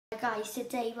guys,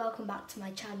 today welcome back to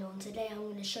my channel, and today I'm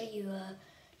going to show you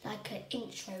an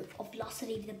intro of Last to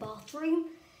Leave the Bathroom.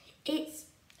 It's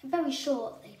very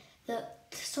short.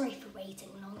 Sorry for waiting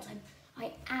a long time.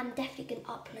 I am definitely going to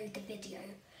upload the video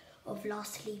of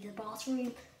Last to Leave the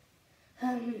Bathroom.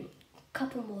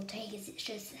 Couple more days. It's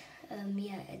just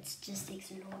it just takes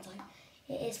a long time.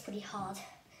 It is pretty hard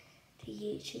to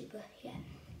YouTube, but yeah.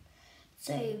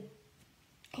 So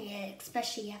yeah,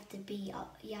 especially you have to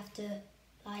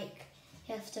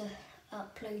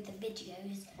upload the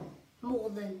videos more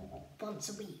than once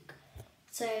a week.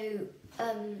 So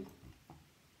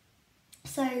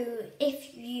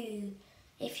if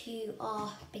you are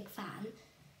a big fan,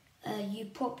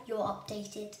 you're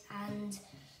updated, and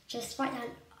just write down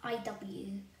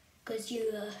IW, because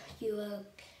you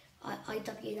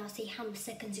IW, and I'll see how many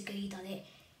seconds ago you done it,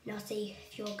 and I'll see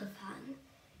if you're a good fan.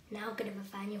 Now, good of a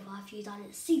fan you are. If you've done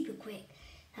it super quick,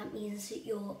 that means that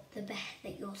you're the best,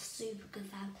 that you're super good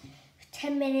fan.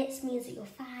 10 minutes means that you're a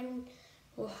fan.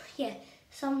 Or yeah,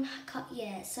 so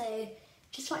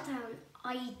just write down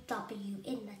IW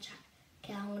in the chat.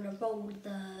 Okay, I'm gonna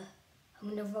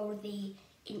roll the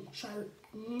intro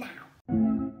now.